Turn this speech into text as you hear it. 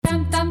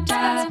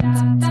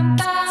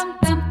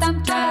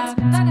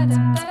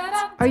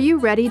Are you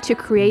ready to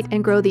create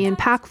and grow the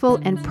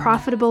impactful and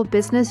profitable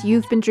business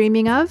you've been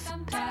dreaming of?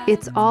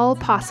 It's all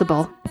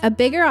possible. A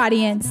bigger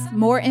audience,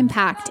 more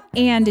impact,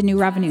 and a new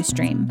revenue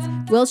stream.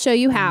 We'll show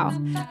you how.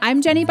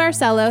 I'm Jenny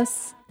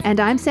Barcelos. And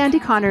I'm Sandy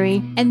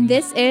Connery. And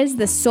this is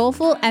the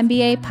Soulful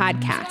MBA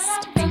Podcast.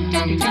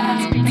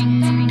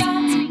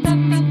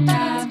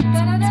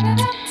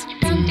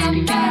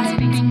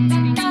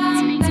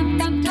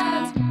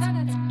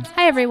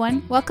 Hi,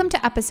 everyone. Welcome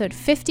to episode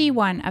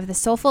 51 of the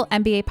Soulful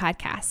MBA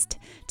Podcast.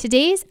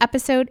 Today's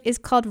episode is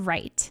called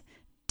Write.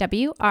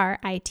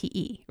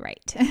 W-R-I-T-E,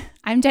 Write.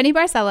 I'm Jenny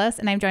Barcelos,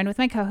 and I'm joined with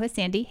my co-host,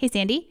 Sandy. Hey,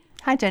 Sandy.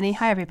 Hi, Jenny.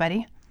 Hi,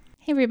 everybody.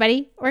 Hey,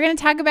 everybody. We're going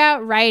to talk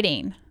about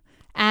writing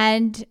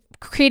and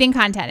creating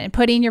content and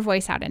putting your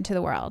voice out into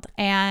the world.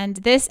 And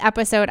this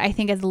episode, I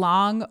think, is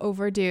long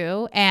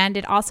overdue, and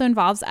it also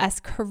involves us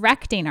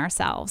correcting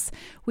ourselves.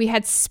 We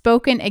had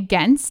spoken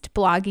against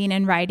blogging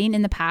and writing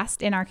in the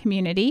past in our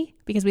community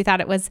because we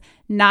thought it was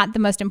not the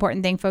most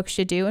important thing folks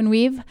should do. And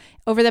we've,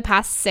 over the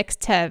past 6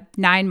 to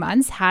 9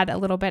 months, had a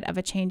little bit of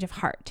a change of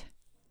heart.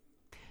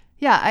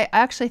 Yeah, I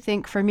actually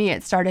think for me,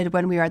 it started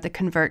when we were at the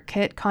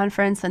ConvertKit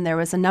conference, and there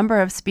was a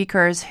number of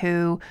speakers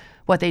who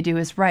what they do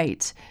is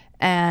write.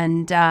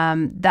 And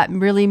that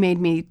really made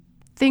me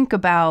think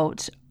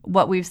about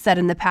what we've said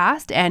in the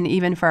past and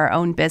even for our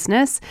own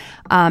business.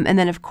 And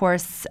then, of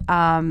course,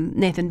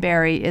 Nathan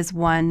Barry is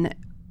one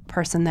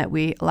person that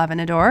we love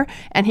and adore.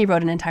 And he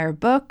wrote an entire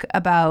book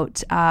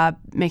about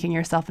making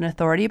yourself an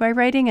authority by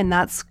writing. And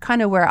that's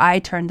kind of where I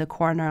turned the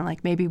corner,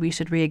 like maybe we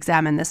should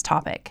re-examine this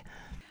topic.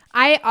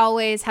 I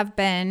always have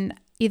been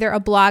either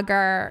a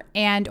blogger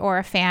and or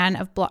a fan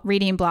of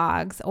reading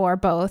blogs or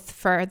both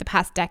for the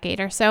past decade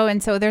or so.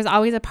 And so there's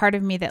always a part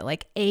of me that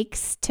like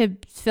aches to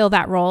fill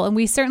that role. And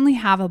we certainly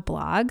have a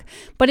blog,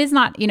 but it's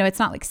not, it's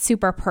not like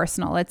super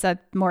personal. It's a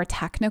more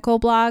technical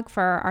blog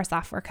for our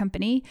software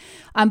company.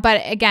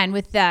 But again,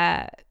 with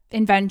the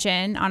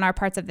invention on our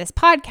parts of this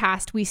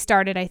podcast, we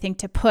started, I think,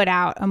 to put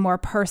out a more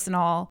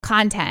personal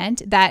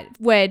content that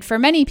would, for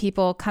many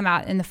people, come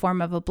out in the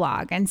form of a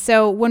blog. And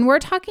so when we're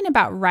talking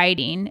about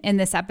writing in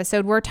this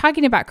episode, we're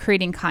talking about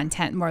creating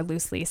content more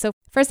loosely. So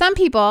for some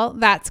people,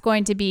 that's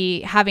going to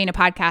be having a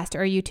podcast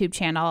or a YouTube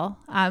channel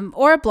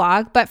or a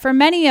blog. But for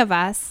many of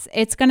us,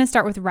 it's going to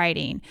start with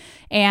writing.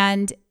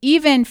 And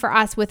even for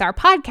us with our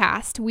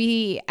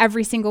podcast,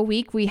 every single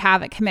week, we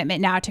have a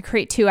commitment now to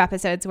create 2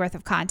 episodes worth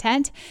of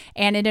content.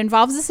 And it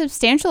involves a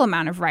substantial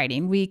amount of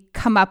writing. We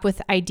come up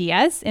with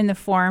ideas in the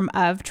form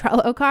of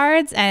Trello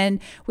cards, and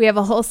we have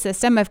a whole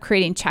system of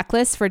creating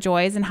checklists for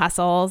joys and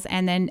hustles,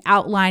 and then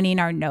outlining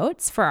our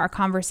notes for our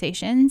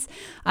conversations.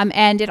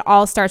 And it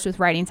all starts with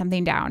writing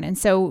something down. And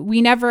so we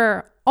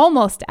never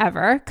almost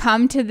ever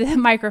come to the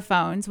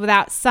microphones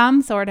without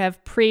some sort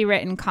of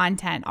pre-written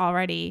content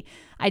already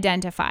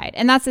identified.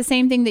 And that's the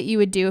same thing that you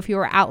would do if you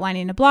were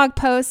outlining a blog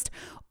post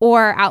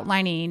or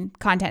outlining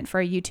content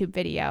for a YouTube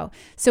video.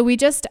 So we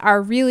just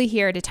are really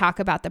here to talk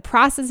about the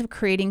process of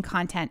creating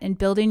content and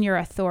building your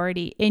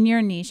authority in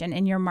your niche and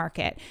in your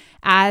market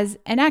as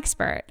an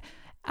expert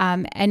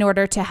in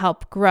order to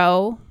help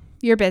grow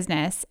your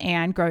business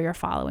and grow your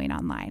following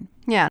online.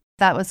 Yeah,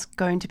 that was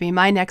going to be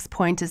my next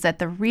point, is that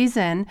the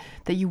reason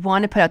that you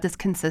want to put out this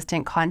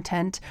consistent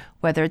content,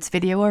 whether it's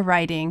video or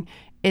writing,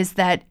 is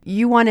that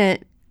you want to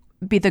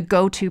be the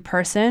go-to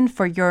person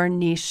for your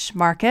niche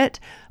market,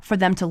 for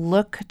them to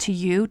look to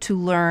you to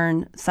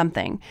learn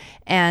something.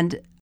 And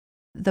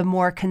the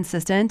more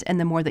consistent and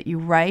the more that you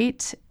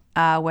write,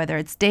 whether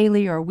it's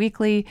daily or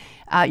weekly,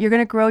 you're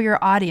going to grow your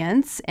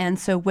audience. And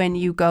so when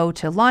you go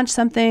to launch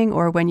something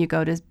or when you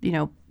go to,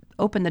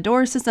 open the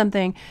doors to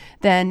something,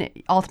 then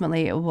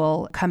ultimately it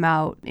will come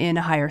out in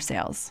higher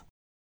sales.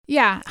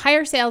 Yeah,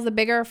 higher sales, a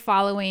bigger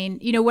following,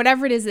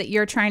 whatever it is that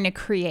you're trying to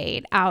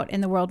create out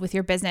in the world with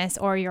your business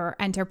or your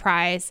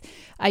enterprise,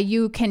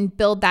 you can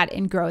build that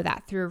and grow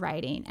that through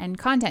writing and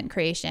content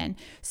creation.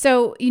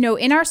 So,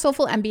 in our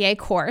Soulful MBA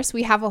course,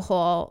 we have a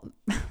whole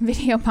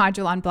video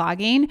module on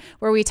blogging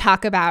where we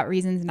talk about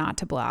reasons not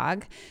to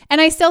blog.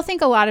 And I still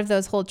think a lot of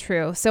those hold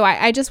true. So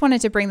I just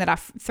wanted to bring that up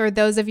for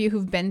those of you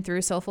who've been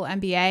through Soulful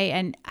MBA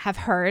and have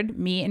heard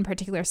me in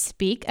particular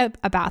speak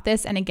about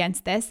this and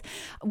against this.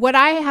 What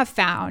I have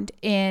found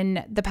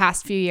in the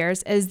past few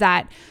years is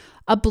that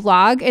a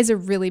blog is a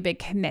really big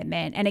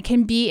commitment, and it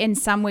can be in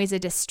some ways a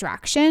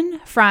distraction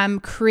from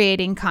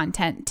creating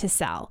content to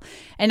sell.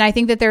 And I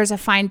think that there's a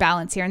fine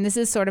balance here. And this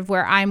is sort of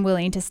where I'm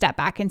willing to step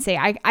back and say,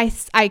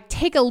 I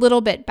take a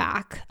little bit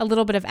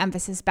of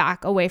emphasis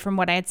back away from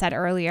what I had said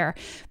earlier,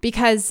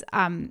 because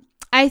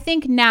I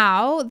think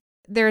now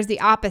there's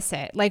the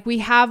opposite. Like, we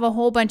have a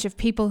whole bunch of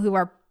people who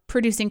are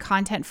producing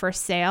content for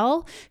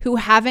sale who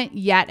haven't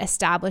yet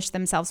established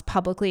themselves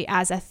publicly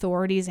as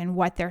authorities in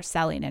what they're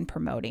selling and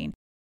promoting.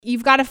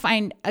 You've got to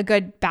find a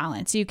good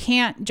balance. You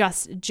can't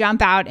just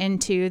jump out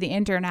into the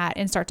internet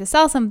and start to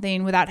sell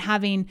something without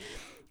having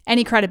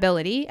any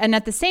credibility. And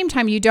at the same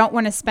time, you don't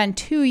want to spend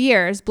 2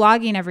 years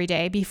blogging every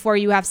day before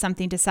you have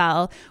something to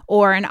sell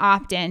or an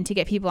opt-in to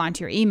get people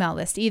onto your email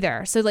list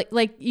either. So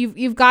like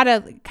you've got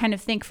to kind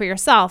of think for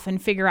yourself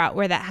and figure out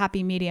where that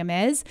happy medium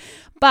is.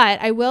 But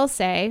I will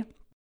say,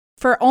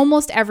 for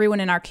almost everyone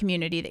in our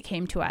community that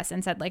came to us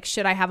and said, like,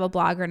 should I have a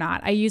blog or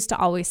not? I used to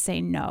always say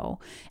no.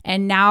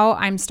 And now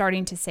I'm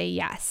starting to say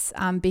yes,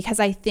 because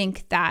I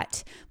think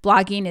that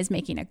blogging is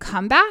making a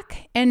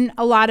comeback in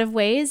a lot of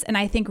ways. And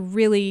I think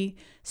really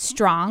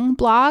strong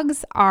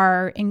blogs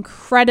are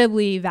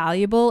incredibly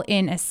valuable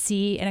in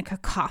a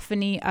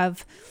cacophony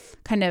of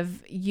kind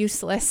of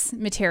useless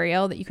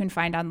material that you can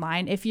find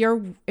online. If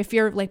you're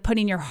like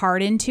putting your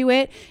heart into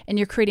it and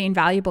you're creating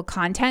valuable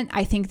content,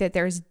 I think that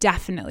there's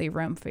definitely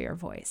room for your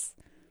voice.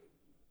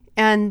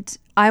 And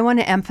I want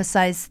to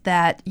emphasize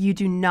that you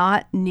do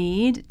not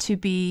need to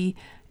be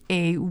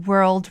a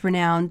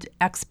world-renowned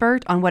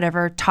expert on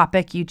whatever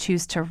topic you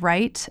choose to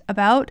write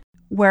about.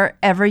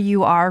 Wherever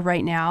you are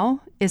right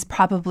now is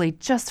probably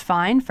just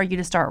fine for you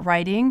to start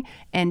writing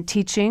and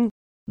teaching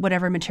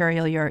whatever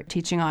material you're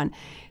teaching on.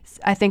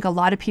 I think a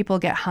lot of people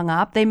get hung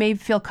up. They may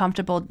feel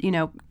comfortable,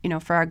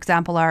 for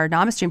example, our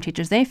NamaStream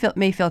teachers, they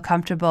may feel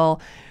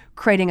comfortable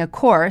creating a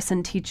course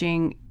and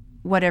teaching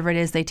whatever it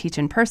is they teach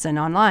in person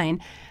online,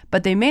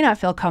 but they may not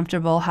feel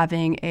comfortable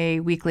having a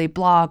weekly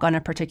blog on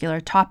a particular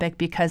topic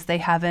because they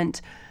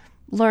haven't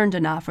learned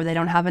enough, or they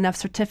don't have enough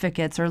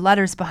certificates or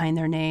letters behind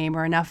their name,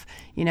 or enough,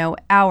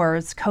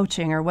 hours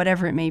coaching or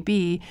whatever it may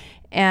be.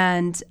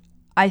 And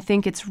I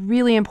think it's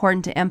really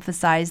important to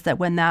emphasize that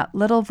when that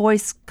little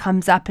voice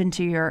comes up in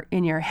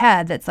your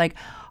head, that's like,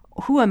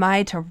 who am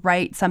I to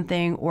write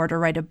something or to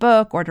write a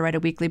book or to write a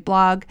weekly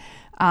blog?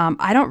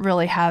 I don't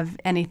really have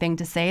anything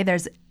to say.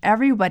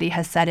 Everybody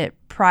has said it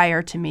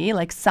prior to me.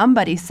 Like,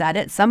 somebody said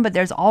it.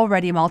 There's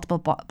already multiple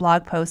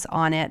blog posts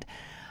on it.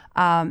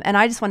 And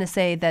I just want to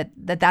say that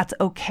that's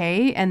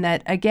okay. And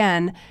that,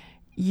 again,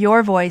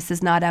 your voice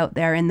is not out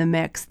there in the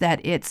mix,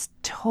 that it's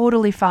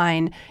totally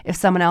fine if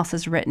someone else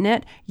has written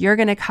it. You're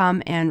going to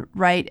come and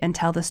write and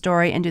tell the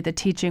story and do the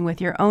teaching with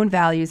your own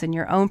values and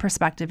your own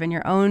perspective and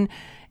your own,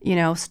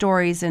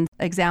 stories and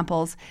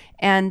examples.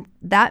 And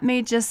that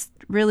may just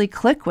really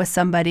click with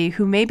somebody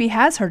who maybe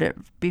has heard it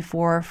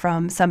before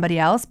from somebody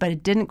else, but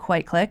it didn't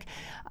quite click.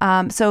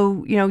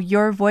 So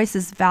your voice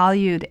is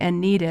valued and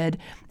needed,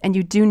 and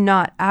you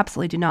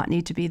absolutely do not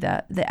need to be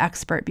the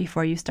expert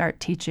before you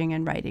start teaching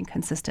and writing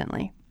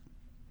consistently.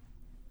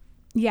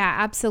 Yeah,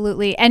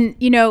 absolutely. And,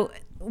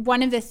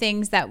 one of the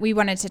things that we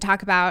wanted to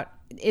talk about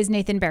is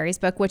Nathan Barry's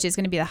book, which is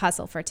going to be The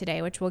Hustle for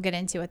today, which we'll get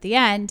into at the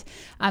end.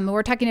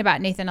 We're talking about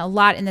Nathan a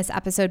lot in this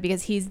episode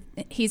because he's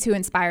who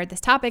inspired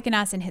this topic in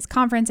us, and his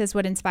conference is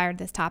what inspired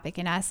this topic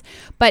in us.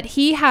 But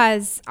he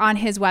has on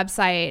his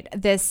website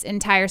this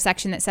entire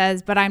section that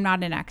says, "But I'm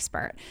not an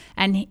expert,"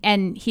 and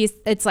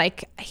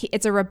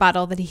it's a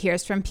rebuttal that he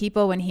hears from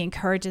people when he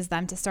encourages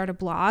them to start a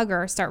blog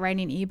or start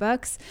writing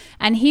ebooks.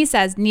 And he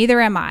says,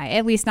 "Neither am I,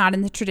 at least not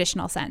in the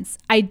traditional sense.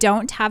 I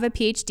don't have a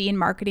PhD in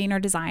marketing or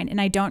design, and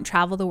I don't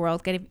travel the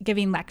world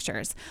giving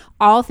lectures,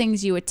 all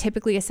things you would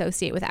typically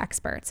associate with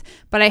experts.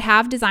 But I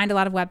have designed a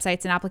lot of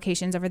websites and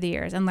applications over the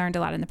years and learned a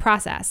lot in the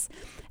process."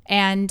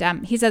 And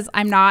he says,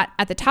 "I'm not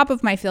at the top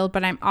of my field,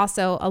 but I'm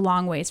also a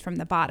long ways from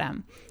the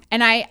bottom."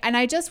 And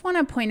I just want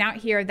to point out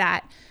here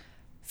that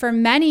for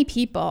many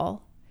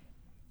people,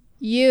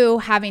 you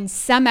having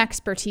some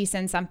expertise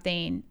in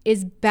something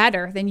is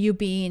better than you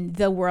being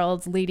the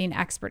world's leading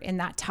expert in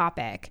that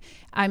topic.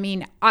 I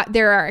mean,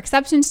 there are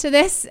exceptions to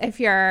this. If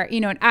you're,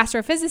 an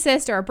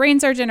astrophysicist or a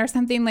brain surgeon or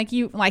something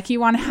you want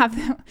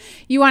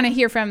to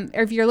hear from,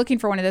 or if you're looking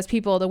for one of those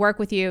people to work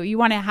with you, you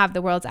want to have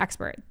the world's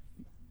expert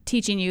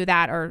teaching you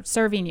that or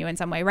serving you in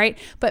some way, right?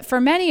 But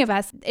for many of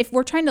us, if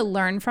we're trying to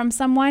learn from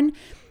someone,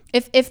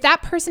 if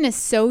that person is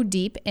so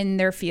deep in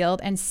their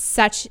field and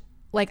such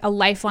like a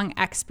lifelong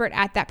expert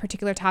at that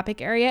particular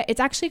topic area, it's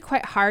actually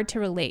quite hard to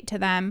relate to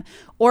them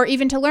or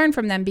even to learn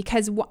from them,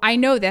 because I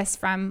know this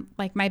from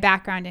like my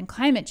background in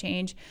climate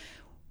change.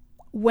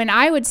 When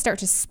I would start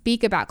to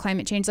speak about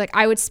climate change,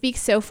 I would speak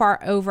so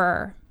far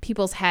over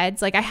people's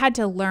heads. I had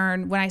to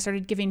learn, when I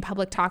started giving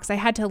public talks, I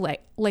had to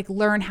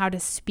learn how to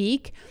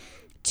speak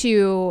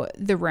to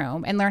the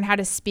room and learn how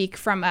to speak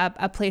from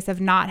a place of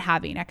not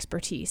having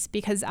expertise,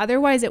 because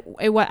otherwise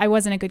I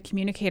wasn't a good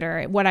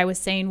communicator. What I was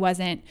saying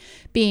wasn't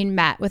being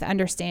met with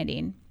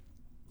understanding.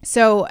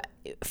 So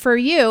for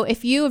you,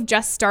 if you have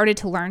just started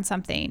to learn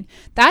something,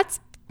 that's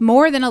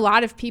more than a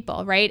lot of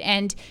people, right?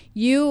 And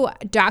you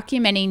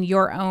documenting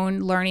your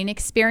own learning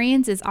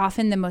experience is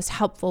often the most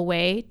helpful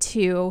way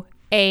to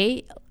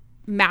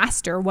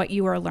master what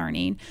you are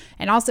learning,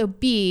 and also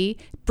B,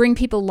 bring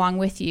people along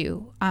with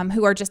you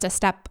who are just a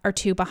step or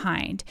two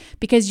behind,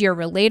 because you're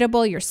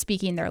relatable, you're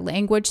speaking their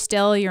language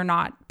still, you're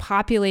not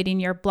populating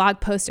your blog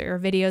posts or your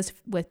videos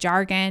with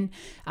jargon,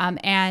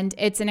 and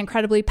it's an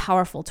incredibly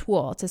powerful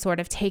tool to sort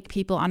of take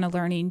people on a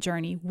learning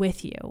journey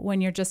with you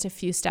when you're just a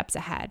few steps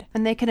ahead.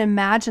 And they can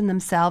imagine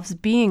themselves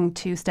being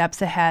 2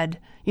 steps ahead,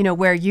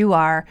 where you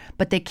are,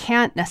 but they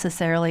can't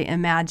necessarily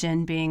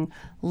imagine being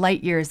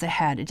light years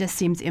ahead. It just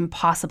seems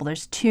impossible.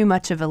 There's too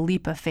much of a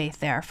leap of faith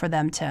there for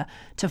them to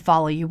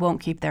follow. You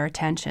won't keep their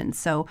attention.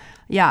 So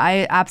yeah,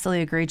 I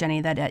absolutely agree,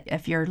 Jenny, that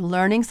if you're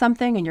learning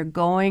something and you're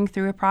going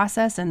through a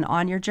process and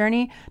on your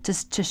journey,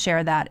 just to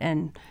share that.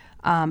 And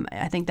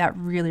I think that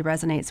really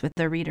resonates with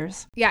the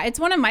readers. Yeah, it's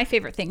one of my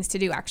favorite things to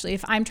do, actually.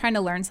 If I'm trying to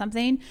learn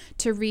something,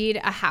 to read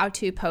a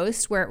how-to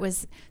post where it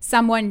was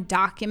someone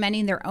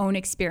documenting their own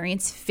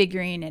experience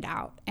figuring it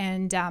out.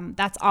 And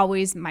that's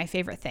always my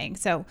favorite thing.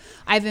 So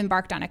I've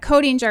embarked on a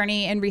coding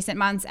journey in recent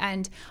months,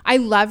 and I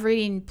love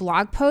reading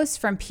blog posts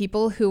from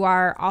people who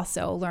are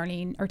also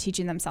learning or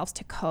teaching themselves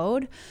to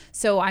code.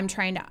 So I'm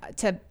trying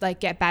to like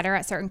get better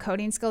at certain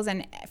coding skills.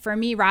 And for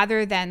me,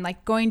 rather than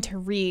like going to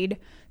read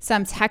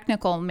some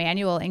technical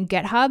manual in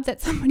GitHub that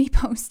somebody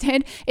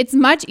posted, it's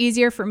much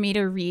easier for me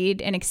to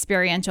read an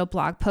experiential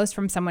blog post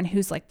from someone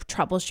who's like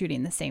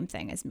troubleshooting the same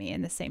thing as me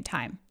in the same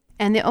time.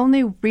 And the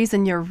only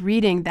reason you're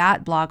reading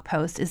that blog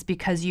post is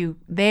because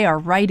they are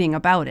writing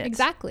about it.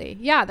 Exactly.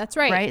 Yeah, that's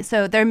right. Right.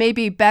 So there may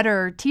be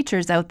better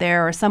teachers out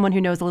there or someone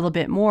who knows a little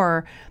bit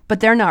more,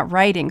 but they're not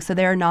writing, so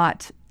they're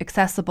not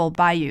accessible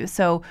by you.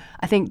 So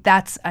I think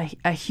that's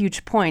a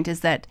huge point,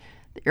 is that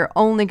you're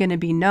only going to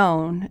be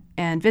known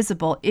and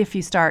visible if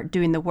you start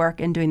doing the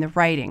work and doing the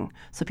writing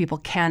so people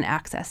can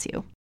access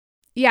you.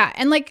 Yeah.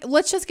 And like,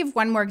 let's just give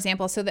one more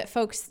example so that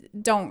folks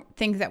don't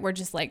think that we're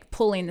just like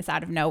pulling this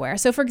out of nowhere.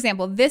 So for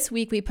example, this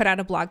week we put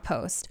out a blog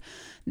post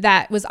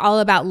that was all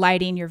about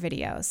lighting your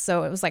videos.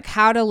 So it was like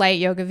how to light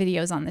yoga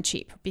videos on the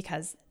cheap,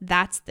 because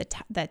that's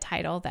the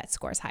title that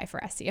scores high for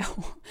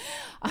SEO.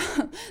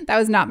 That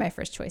was not my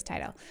first choice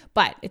title,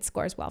 but it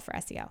scores well for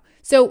SEO.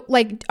 So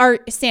like,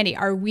 Sandy,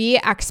 are we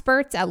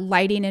experts at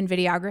lighting and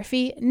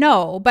videography?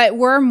 No, but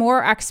we're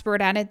more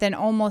expert at it than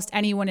almost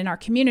anyone in our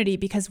community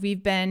because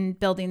we've been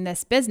building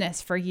this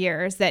business for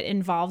years that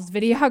involves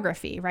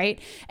videography, right?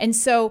 And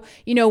so,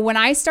 when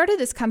I started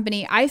this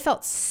company, I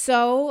felt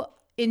so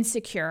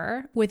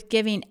insecure with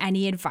giving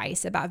any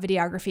advice about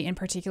videography in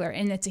particular.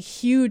 And it's a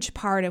huge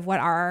part of what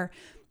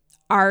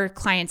our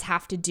clients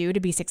have to do to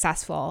be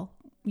successful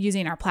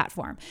using our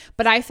platform.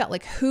 But I felt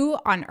like, who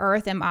on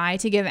earth am I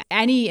to give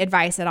any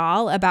advice at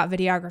all about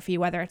videography,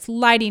 whether it's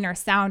lighting or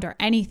sound or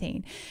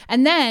anything?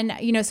 And then,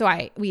 so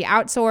we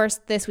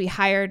outsourced this. We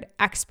hired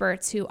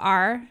experts who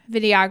are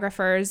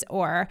videographers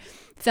or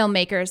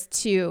filmmakers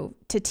to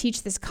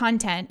teach this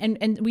content.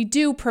 And we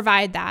do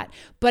provide that.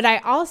 But I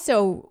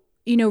also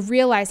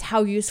realize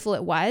how useful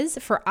it was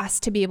for us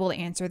to be able to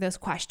answer those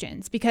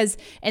questions, because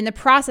in the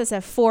process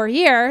of 4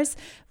 years,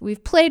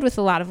 we've played with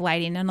a lot of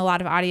lighting and a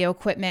lot of audio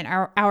equipment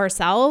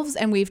ourselves,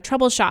 and we've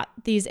troubleshot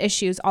these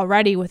issues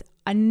already with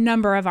a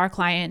number of our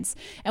clients.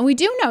 And we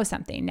do know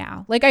something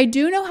now. Like, I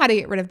do know how to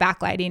get rid of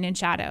backlighting and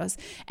shadows.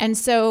 And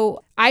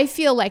so I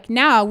feel like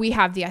now we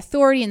have the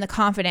authority and the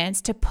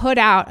confidence to put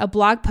out a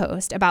blog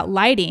post about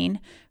lighting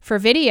for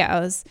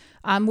videos.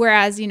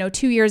 Whereas,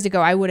 2 years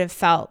ago, I would have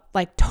felt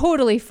like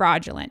totally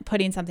fraudulent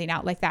putting something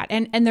out like that.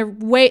 And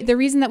the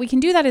reason that we can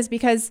do that is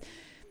because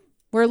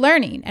we're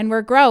learning and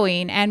we're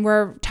growing and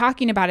we're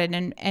talking about it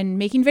and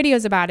making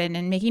videos about it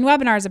and making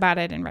webinars about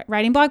it and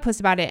writing blog posts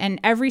about it. And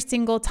every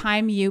single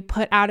time you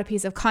put out a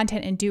piece of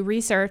content and do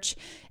research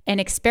and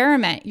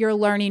experiment, you're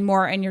learning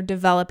more and you're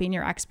developing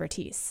your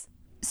expertise.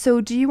 So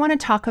do you want to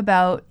talk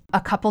about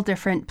a couple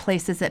different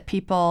places that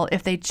people,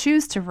 if they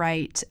choose to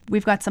write,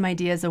 we've got some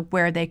ideas of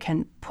where they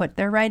can put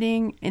their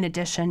writing in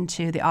addition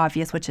to the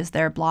obvious, which is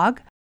their blog?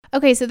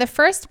 Okay, so the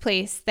first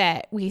place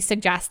that we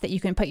suggest that you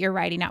can put your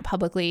writing out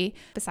publicly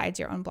besides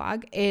your own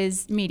blog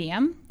is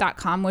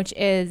medium.com, which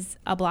is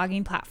a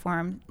blogging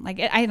platform.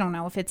 Like, I don't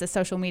know if it's a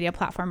social media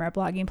platform or a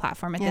blogging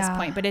platform at this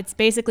point, but it's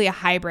basically a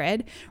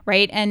hybrid,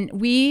 right? And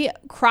we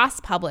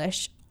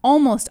cross-publish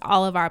almost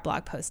all of our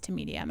blog posts to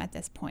Medium at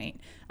this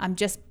point,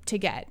 just to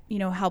get,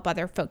 help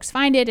other folks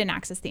find it and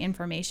access the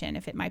information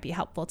if it might be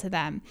helpful to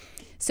them.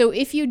 So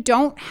if you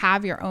don't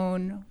have your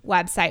own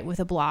website with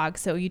a blog,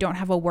 so you don't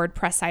have a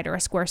WordPress site or a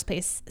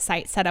Squarespace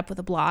site set up with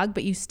a blog,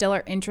 but you still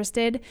are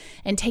interested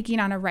in taking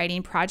on a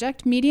writing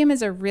project, Medium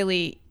is a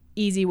really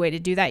easy way to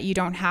do that. You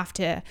don't have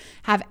to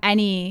have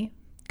any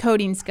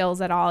coding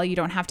skills at all. You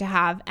don't have to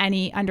have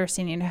any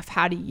understanding of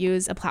how to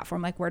use a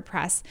platform like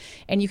WordPress.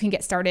 And you can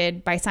get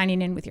started by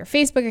signing in with your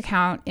Facebook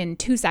account in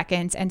 2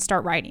 seconds and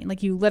start writing.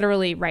 Like, you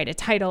literally write a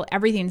title,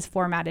 everything's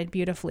formatted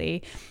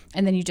beautifully,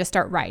 and then you just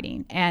start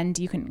writing. And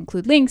you can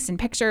include links and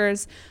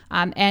pictures.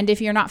 And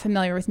if you're not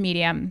familiar with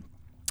Medium,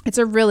 it's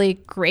a really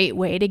great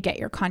way to get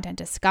your content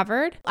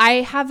discovered.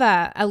 I have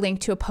a link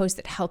to a post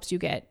that helps you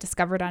get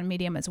discovered on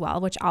Medium as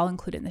well, which I'll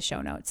include in the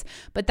show notes.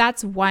 But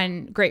that's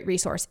one great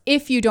resource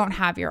if you don't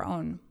have your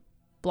own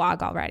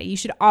blog already. You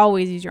should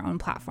always use your own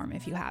platform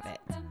if you have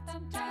it.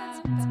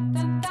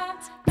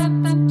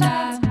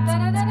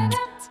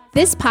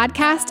 This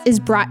podcast is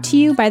brought to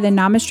you by the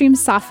NamaStream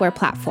software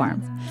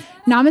platform.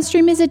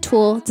 NamaStream is a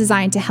tool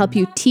designed to help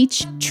you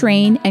teach,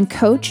 train, and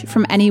coach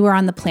from anywhere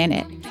on the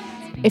planet.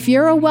 If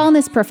you're a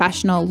wellness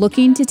professional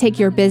looking to take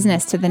your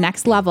business to the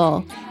next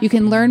level, you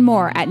can learn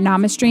more at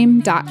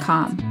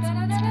namastream.com.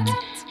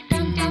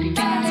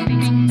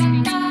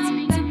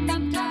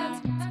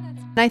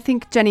 And I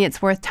think, Jenny,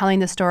 it's worth telling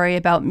the story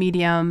about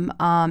Medium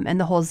and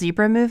the whole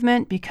zebra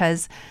movement,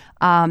 because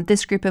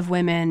this group of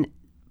women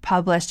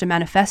published a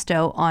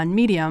manifesto on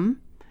Medium,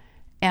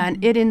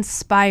 and it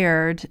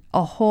inspired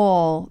a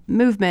whole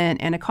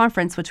movement and a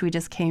conference, which we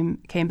just came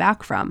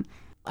back from.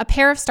 A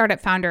pair of startup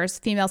founders,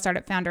 female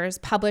startup founders,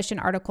 published an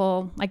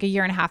article like a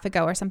year and a half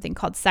ago or something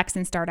called Sex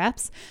in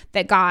Startups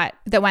that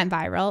went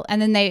viral. And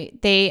then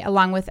they,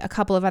 along with a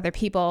couple of other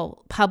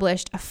people,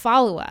 published a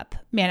follow-up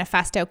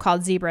manifesto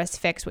called Zebras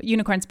Fix What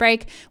Unicorns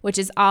Break, which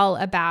is all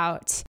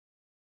about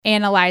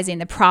analyzing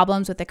the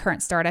problems with the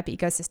current startup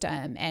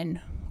ecosystem and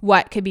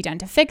what could be done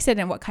to fix it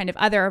and what kind of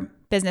other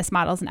business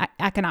models and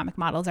economic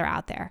models are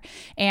out there.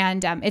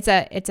 And it's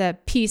a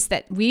piece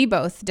that we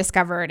both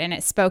discovered, and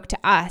it spoke to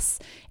us.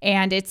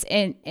 And it's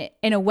in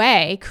a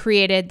way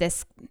created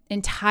this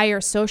entire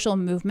social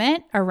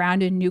movement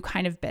around a new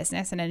kind of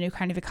business and a new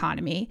kind of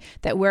economy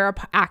that we're an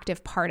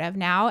active part of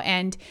now.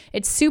 And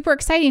it's super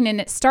exciting.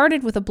 And it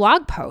started with a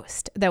blog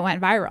post that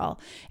went viral.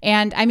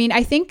 And I mean,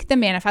 I think the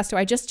manifesto,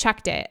 I just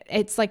checked it.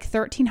 It's like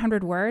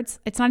 1,300 words.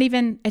 It's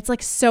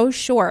like so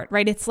short,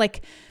 right? It's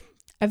like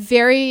a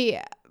very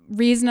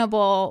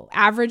reasonable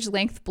average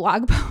length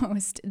blog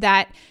post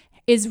that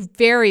is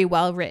very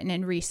well written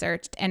and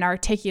researched and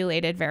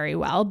articulated very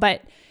well,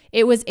 but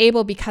it was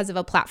able, because of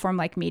a platform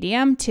like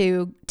Medium,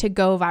 to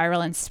go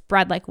viral and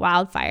spread like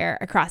wildfire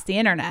across the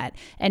internet,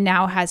 and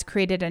now has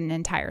created an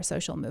entire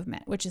social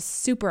movement, which is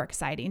super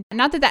exciting.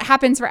 Not that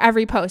happens for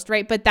every post,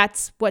 right? But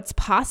that's what's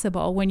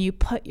possible when you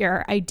put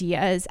your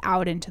ideas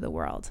out into the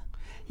world.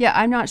 Yeah,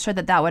 I'm not sure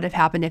that would have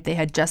happened if they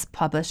had just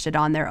published it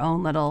on their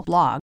own little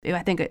blog.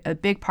 I think a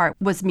big part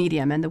was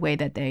Medium and the way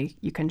that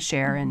you can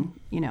share and,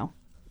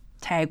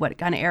 tag what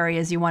kind of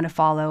areas you want to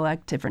follow,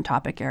 like different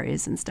topic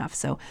areas and stuff.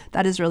 So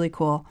that is really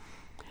cool.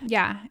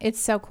 Yeah, it's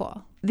so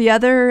cool. The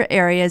other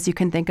areas you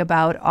can think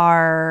about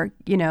are,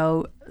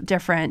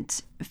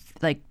 different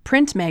like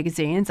print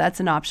magazines. That's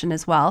an option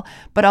as well,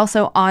 but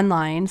also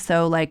online.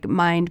 So like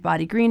Mind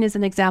Body Green is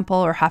an example,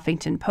 or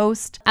Huffington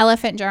Post.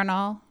 Elephant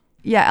Journal.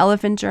 Yeah,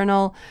 Elephant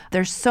Journal.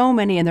 There's so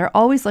many, and they're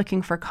always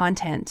looking for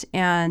content.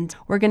 And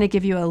we're going to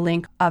give you a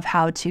link of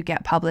how to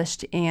get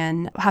published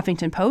in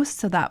Huffington Post.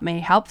 So that may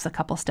help. It's a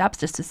couple steps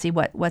just to see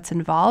what's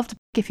involved.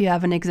 If you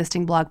have an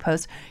existing blog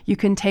post, you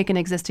can take an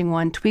existing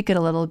one, tweak it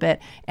a little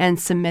bit, and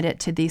submit it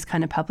to these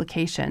kind of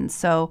publications.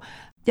 So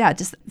yeah,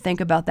 just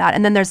think about that.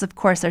 And then there's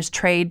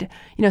trade,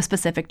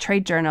 specific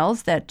trade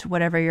journals that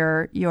whatever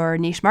your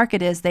niche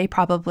market is, they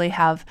probably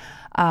have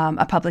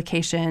a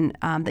publication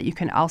that you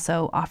can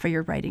also offer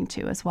your writing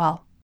to as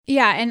well.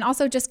 Yeah, and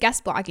also just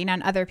guest blogging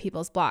on other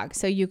people's blogs.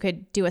 So you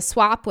could do a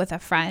swap with a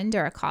friend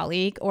or a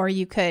colleague, or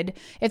you could,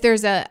 if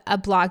there's a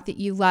blog that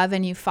you love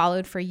and you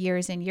followed for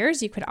years and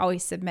years, you could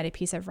always submit a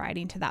piece of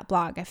writing to that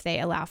blog if they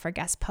allow for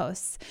guest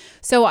posts.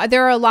 So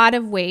there are a lot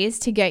of ways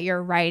to get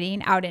your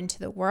writing out into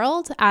the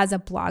world as a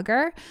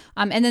blogger.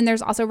 And then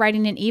there's also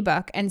writing an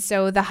ebook. And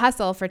so the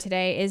hustle for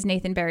today is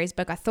Nathan Barry's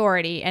book,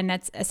 Authority. And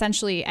that's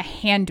essentially a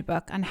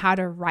handbook on how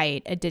to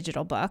write a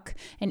digital book,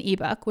 an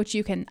ebook, which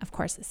you can, of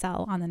course,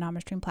 sell on the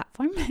NamaStream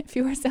platform if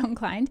you are so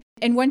inclined.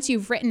 And once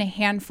you've written a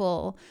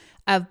handful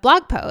of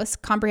blog posts,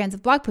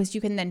 comprehensive blog posts, you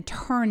can then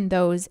turn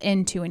those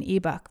into an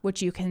ebook,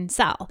 which you can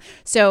sell.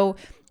 So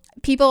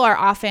people are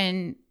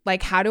often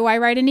like, how do I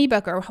write an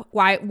ebook? Or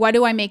what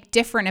do I make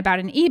different about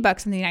an ebook,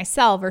 something I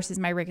sell versus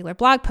my regular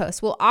blog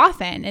post? Well,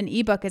 often an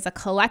ebook is a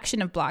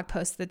collection of blog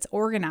posts that's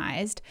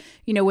organized,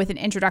 with an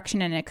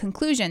introduction and a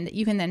conclusion that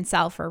you can then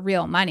sell for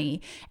real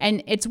money.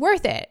 And it's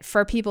worth it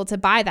for people to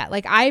buy that.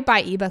 Like, I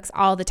buy ebooks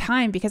all the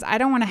time because I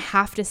don't want to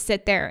have to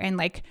sit there and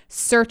like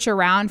search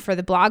around for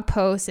the blog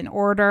posts in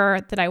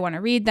order that I want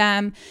to read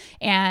them.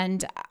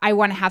 And I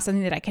want to have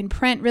something that I can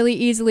print really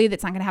easily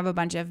that's not going to have a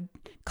bunch of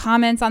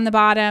comments on the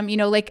bottom,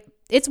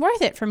 it's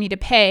worth it for me to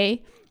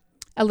pay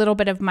a little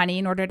bit of money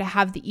in order to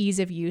have the ease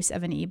of use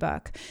of an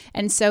ebook.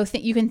 And so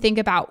you can think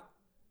about,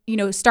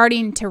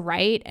 starting to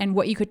write and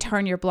what you could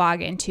turn your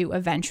blog into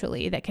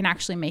eventually that can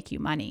actually make you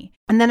money.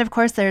 And then, of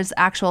course, there's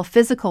actual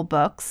physical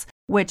books,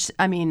 which,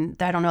 I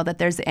don't know that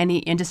there's any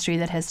industry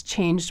that has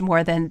changed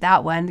more than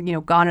that one.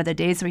 Gone are the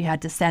days where you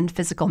had to send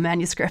physical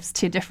manuscripts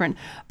to different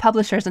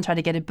publishers and try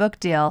to get a book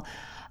deal.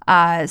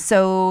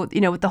 So,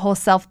 with the whole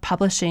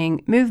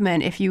self-publishing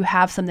movement, if you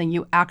have something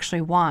you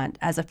actually want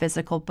as a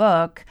physical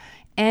book,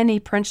 any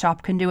print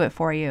shop can do it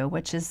for you,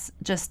 which is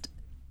just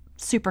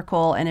super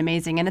cool and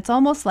amazing. And it's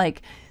almost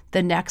like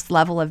the next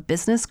level of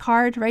business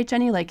card, right,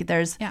 Jenny? Like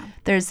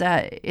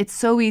it's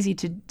so easy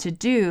to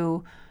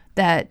do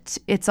that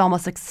it's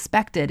almost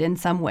expected in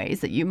some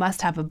ways that you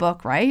must have a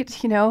book,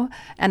 right?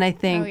 And I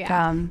think,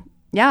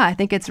 I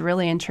think it's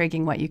really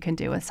intriguing what you can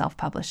do with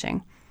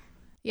self-publishing.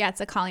 Yeah,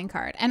 it's a calling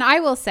card. And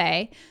I will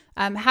say,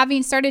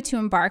 having started to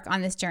embark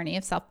on this journey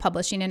of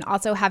self-publishing and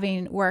also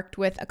having worked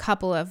with a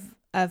couple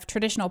of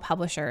traditional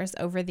publishers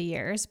over the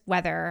years,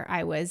 whether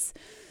I was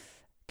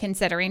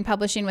considering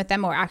publishing with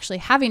them or actually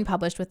having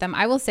published with them,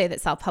 I will say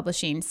that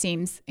self-publishing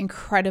seems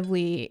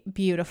incredibly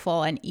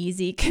beautiful and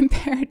easy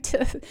compared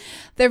to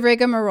the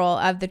rigmarole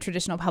of the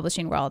traditional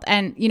publishing world.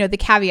 And, you know, the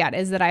caveat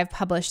is that I've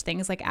published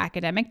things like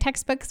academic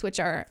textbooks, which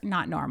are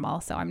not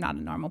normal. So I'm not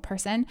a normal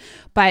person,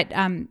 but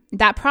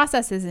that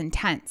process is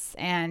intense.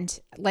 And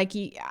like,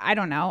 I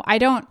don't know, I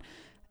don't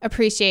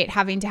appreciate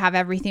having to have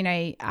everything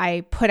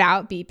I put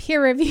out be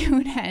peer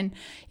reviewed and,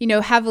 you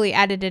know, heavily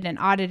edited and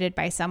audited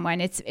by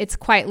someone. It's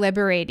quite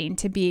liberating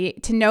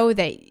to know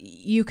that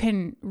you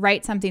can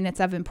write something that's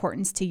of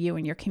importance to you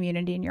and your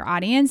community and your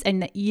audience,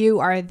 and that you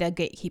are the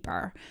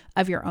gatekeeper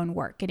of your own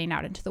work getting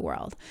out into the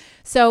world.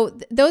 So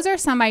those are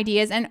some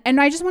ideas. And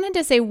I just wanted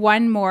to say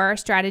one more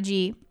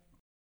strategy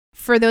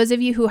for those of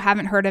you who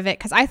haven't heard of it,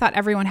 because I thought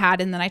everyone had,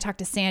 and then I talked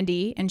to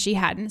Sandy and she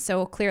hadn't.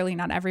 So clearly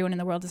not everyone in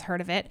the world has heard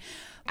of it.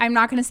 I'm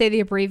not going to say the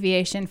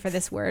abbreviation for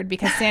this word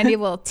because Sandy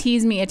will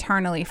tease me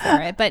eternally for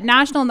it. But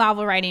National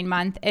Novel Writing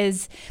Month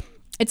it's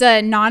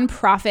a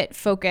nonprofit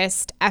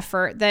focused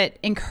effort that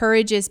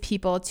encourages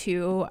people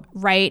to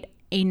write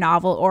a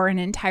novel or an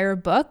entire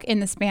book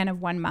in the span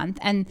of 1 month.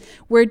 And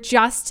we're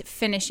just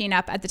finishing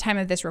up, at the time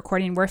of this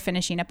recording, we're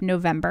finishing up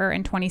November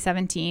in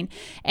 2017.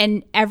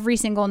 And every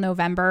single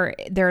November,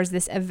 there's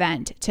this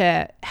event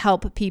to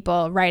help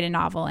people write a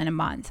novel in a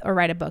month or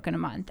write a book in a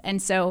month. And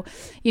so,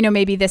 you know,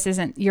 maybe this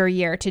isn't your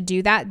year to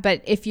do that,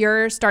 but if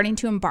you're starting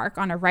to embark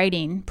on a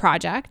writing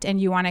project and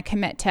you want to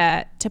commit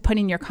to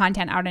putting your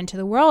content out into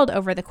the world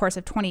over the course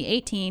of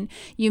 2018,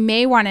 you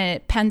may want to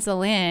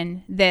pencil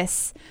in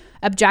this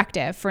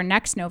objective for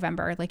next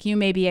November. Like, you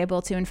may be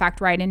able to, in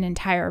fact, write an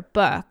entire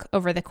book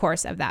over the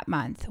course of that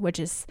month, which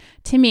is,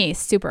 to me,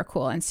 super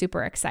cool and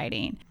super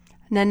exciting.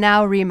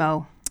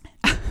 NaNoWriMo.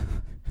 Is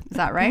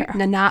that right?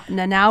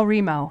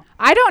 NaNoWriMo.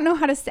 I don't know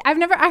how to say. I've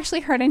never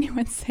actually heard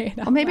anyone say it.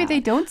 Well, maybe they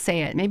don't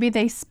say it. Maybe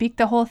they speak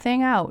the whole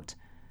thing out.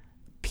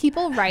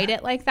 People write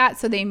it like that,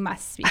 so they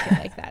must speak it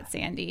like that,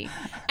 Sandy.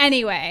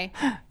 Anyway,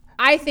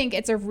 I think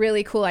it's a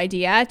really cool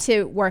idea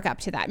to work up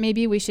to that.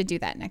 Maybe we should do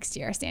that next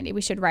year, Sandy. We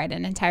should write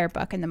an entire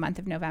book in the month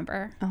of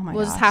November. Oh my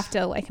We'll gosh. just have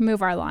to like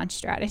move our launch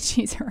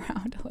strategies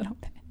around a little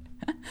bit.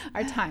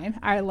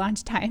 Our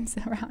launch times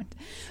around.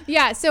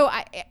 Yeah. So,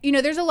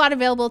 there's a lot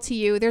available to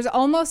you. There's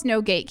almost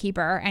no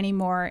gatekeeper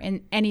anymore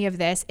in any of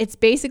this. It's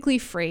basically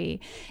free.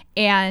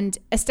 And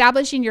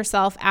establishing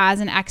yourself as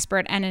an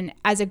expert and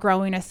as a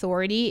growing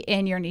authority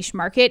in your niche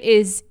market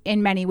is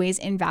in many ways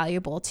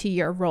invaluable to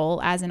your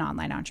role as an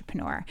online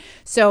entrepreneur.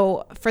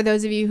 So for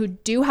those of you who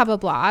do have a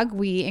blog,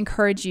 we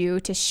encourage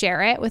you to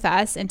share it with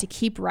us and to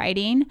keep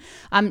writing.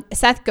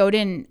 Seth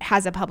Godin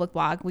has a public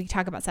blog. We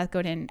talk about Seth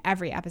Godin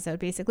every episode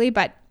basically,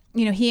 but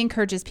he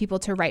encourages people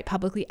to write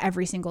publicly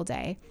every single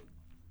day.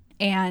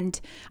 And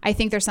I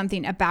think there's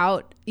something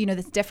about,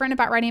 that's different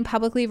about writing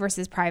publicly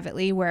versus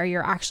privately, where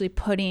you're actually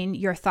putting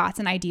your thoughts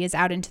and ideas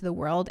out into the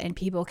world and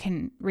people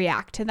can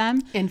react to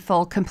them. In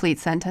full, complete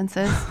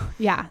sentences.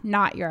 Yeah,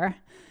 not your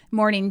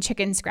morning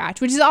chicken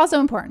scratch, which is also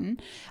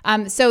important.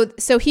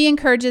 So he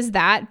encourages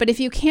that. But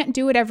if you can't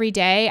do it every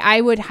day,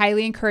 I would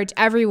highly encourage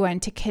everyone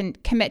to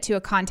commit to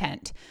a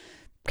content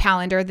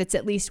calendar that's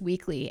at least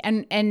weekly.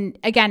 And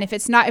again,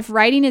 if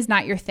writing is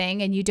not your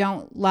thing and you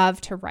don't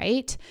love to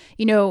write,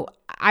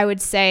 I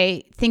would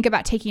say think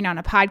about taking on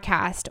a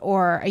podcast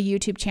or a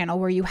YouTube channel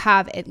where you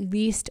have at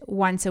least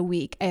once a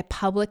week a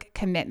public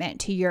commitment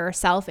to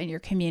yourself and your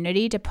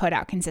community to put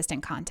out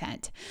consistent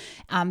content.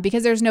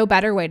 Because there's no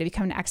better way to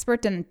become an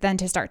expert than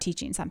to start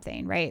teaching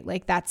something, right?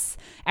 Like that's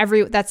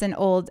an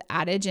old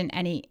adage in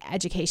any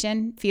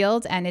education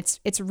field, and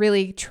it's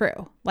really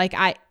true. Like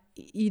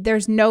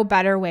there's no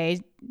better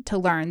way to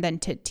learn than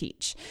to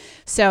teach.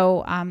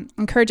 So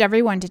encourage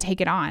everyone to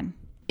take it on.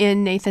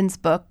 In Nathan's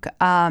book,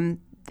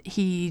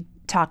 he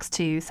talks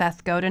to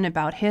Seth Godin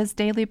about his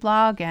daily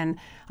blog, and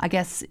I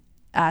guess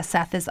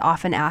Seth is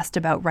often asked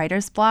about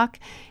writer's block,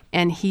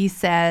 and he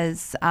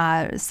says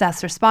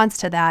Seth's response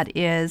to that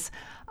is,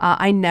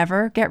 I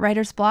never get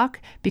writer's block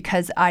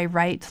because I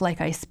write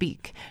like I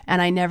speak,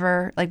 and I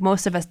never, like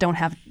most of us don't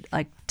have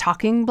like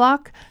talking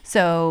block,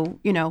 so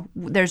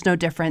there's no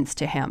difference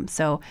to him.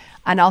 So,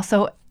 and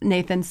also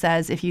Nathan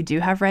says if you do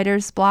have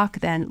writer's block,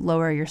 then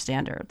lower your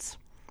standards,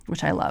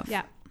 which I love.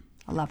 Yeah,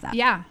 I love that.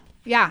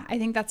 Yeah, I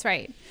think that's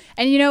right.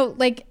 And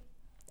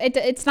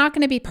it's not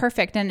going to be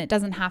perfect, and it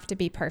doesn't have to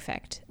be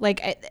perfect.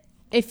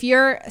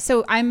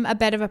 So I'm a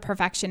bit of a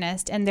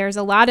perfectionist, and there's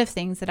a lot of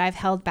things that I've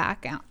held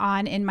back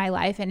on in my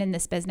life and in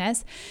this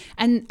business.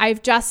 And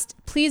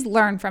please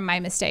learn from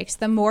my mistakes.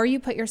 The more you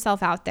put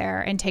yourself out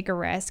there and take a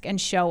risk and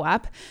show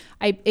up,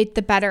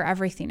 the better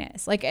everything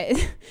is.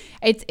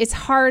 It's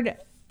hard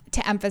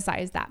to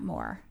emphasize that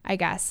more, I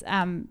guess.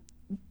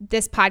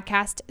 This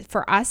podcast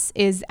for us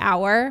is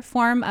our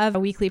form of a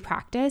weekly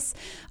practice.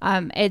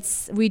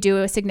 We do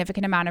a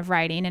significant amount of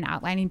writing and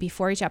outlining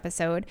before each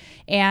episode.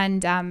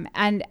 And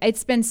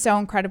it's been so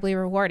incredibly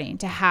rewarding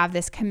to have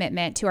this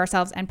commitment to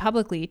ourselves and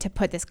publicly to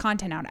put this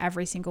content out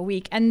every single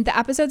week. And the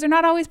episodes are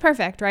not always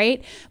perfect,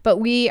 right? But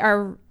we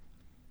are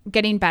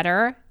getting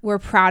better. We're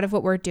proud of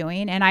what we're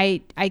doing. And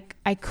I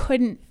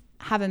couldn't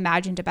have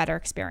imagined a better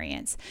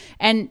experience.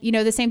 And,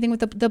 the same thing with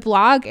the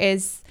blog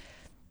is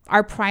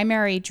our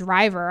primary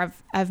driver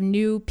of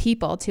new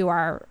people to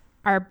our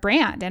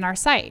brand and our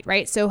site,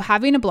 right? So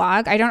having a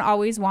blog, I don't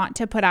always want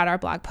to put out our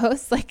blog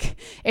posts. Like,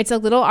 it's a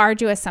little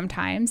arduous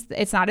sometimes.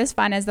 It's not as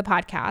fun as the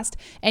podcast.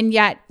 And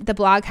yet the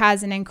blog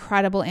has an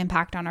incredible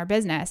impact on our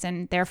business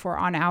and therefore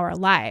on our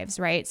lives,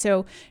 right?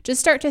 So just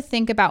start to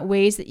think about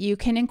ways that you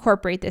can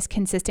incorporate this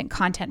consistent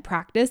content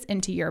practice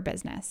into your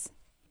business.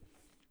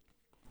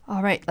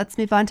 All right, let's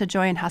move on to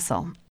joy and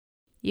hustle.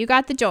 You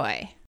got the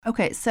joy.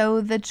 Okay,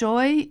 so the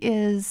joy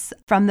is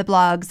from the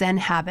blog Zen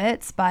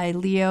Habits by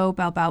Leo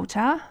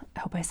Babauta. I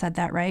hope I said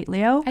that right,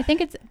 Leo? I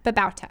think it's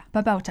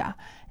Babauta.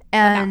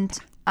 And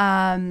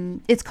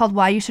it's called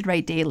Why You Should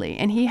Write Daily.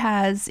 And he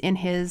has, in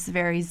his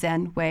very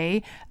Zen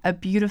way, a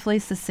beautifully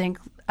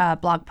succinct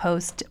blog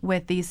post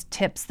with these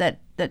tips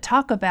that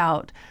talk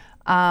about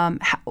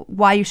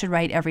why you should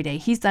write every day.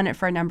 He's done it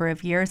for a number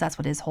of years. That's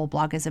what his whole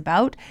blog is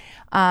about.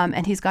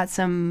 And he's got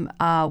some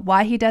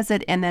why he does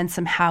it, and then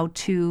some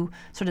how-to,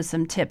 sort of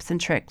some tips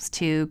and tricks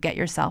to get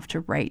yourself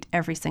to write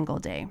every single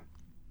day.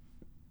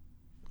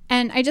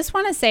 And I just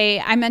want to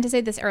say, I meant to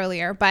say this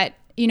earlier, but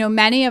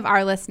many of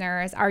our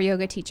listeners are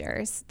yoga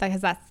teachers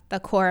because that's the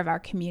core of our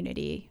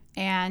community.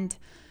 And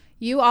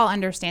you all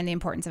understand the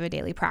importance of a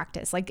daily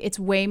practice. Like, it's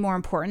way more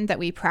important that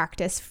we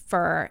practice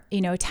for,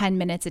 10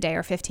 minutes a day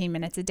or 15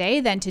 minutes a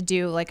day than to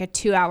do like a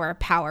 2-hour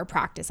power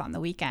practice on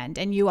the weekend.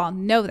 And you all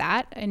know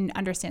that and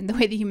understand the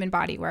way the human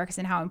body works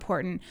and how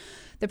important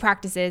the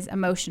practice is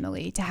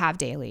emotionally to have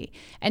daily.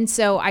 And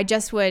so I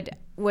just would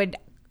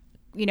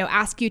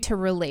ask you to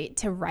relate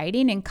to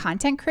writing and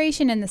content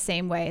creation in the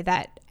same way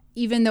that,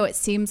 even though it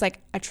seems like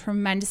a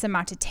tremendous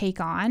amount to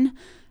take on,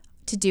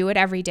 to do it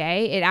every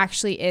day, it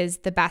actually is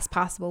the best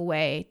possible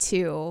way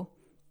to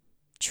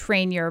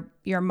train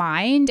your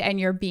mind and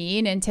your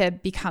being into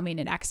becoming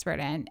an expert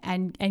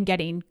and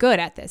getting good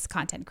at this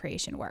content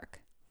creation work.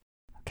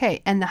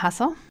 Okay, and the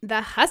hustle?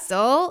 The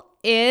hustle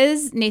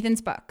is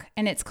Nathan's book,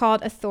 and it's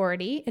called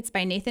Authority. It's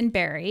by Nathan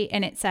Barry,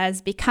 and it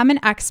says, become an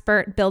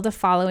expert, build a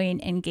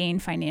following, and gain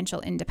financial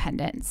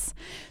independence.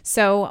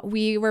 So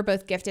we were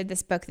both gifted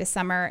this book this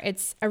summer.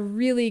 It's a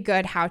really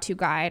good how-to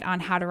guide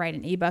on how to write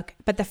an ebook.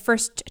 But the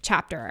first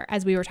chapter,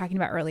 as we were talking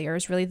about earlier,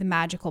 is really the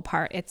magical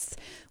part. It's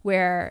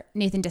where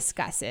Nathan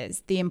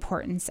discusses the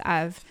importance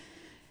of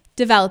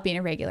developing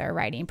a regular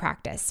writing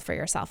practice for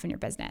yourself and your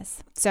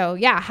business. So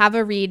yeah, have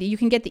a read. You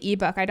can get the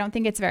ebook. I don't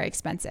think it's very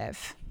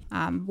expensive.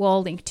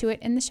 We'll link to it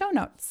in the show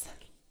notes.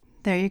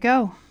 There you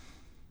go.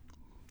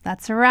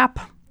 That's a wrap.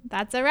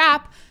 That's a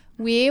wrap.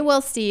 We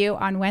will see you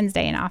on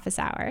Wednesday in office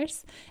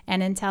hours.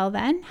 And until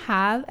then,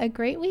 have a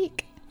great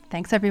week.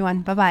 Thanks,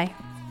 everyone. Bye-bye.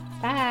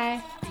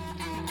 Bye.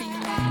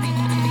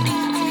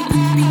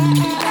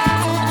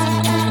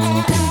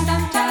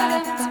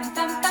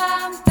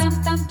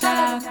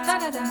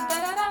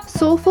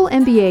 Soulful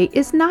MBA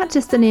is not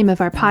just the name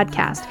of our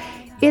podcast,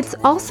 it's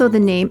also the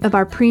name of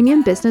our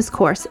premium business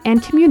course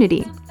and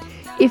community.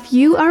 If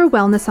you are a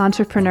wellness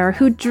entrepreneur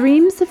who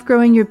dreams of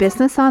growing your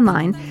business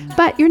online,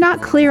 but you're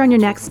not clear on your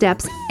next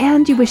steps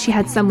and you wish you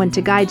had someone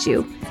to guide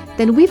you,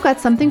 then we've got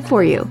something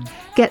for you.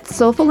 Get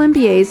Soulful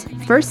MBA's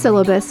first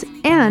syllabus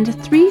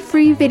and 3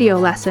 free video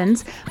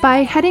lessons by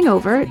heading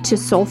over to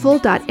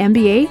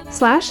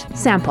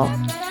soulful.mba/sample.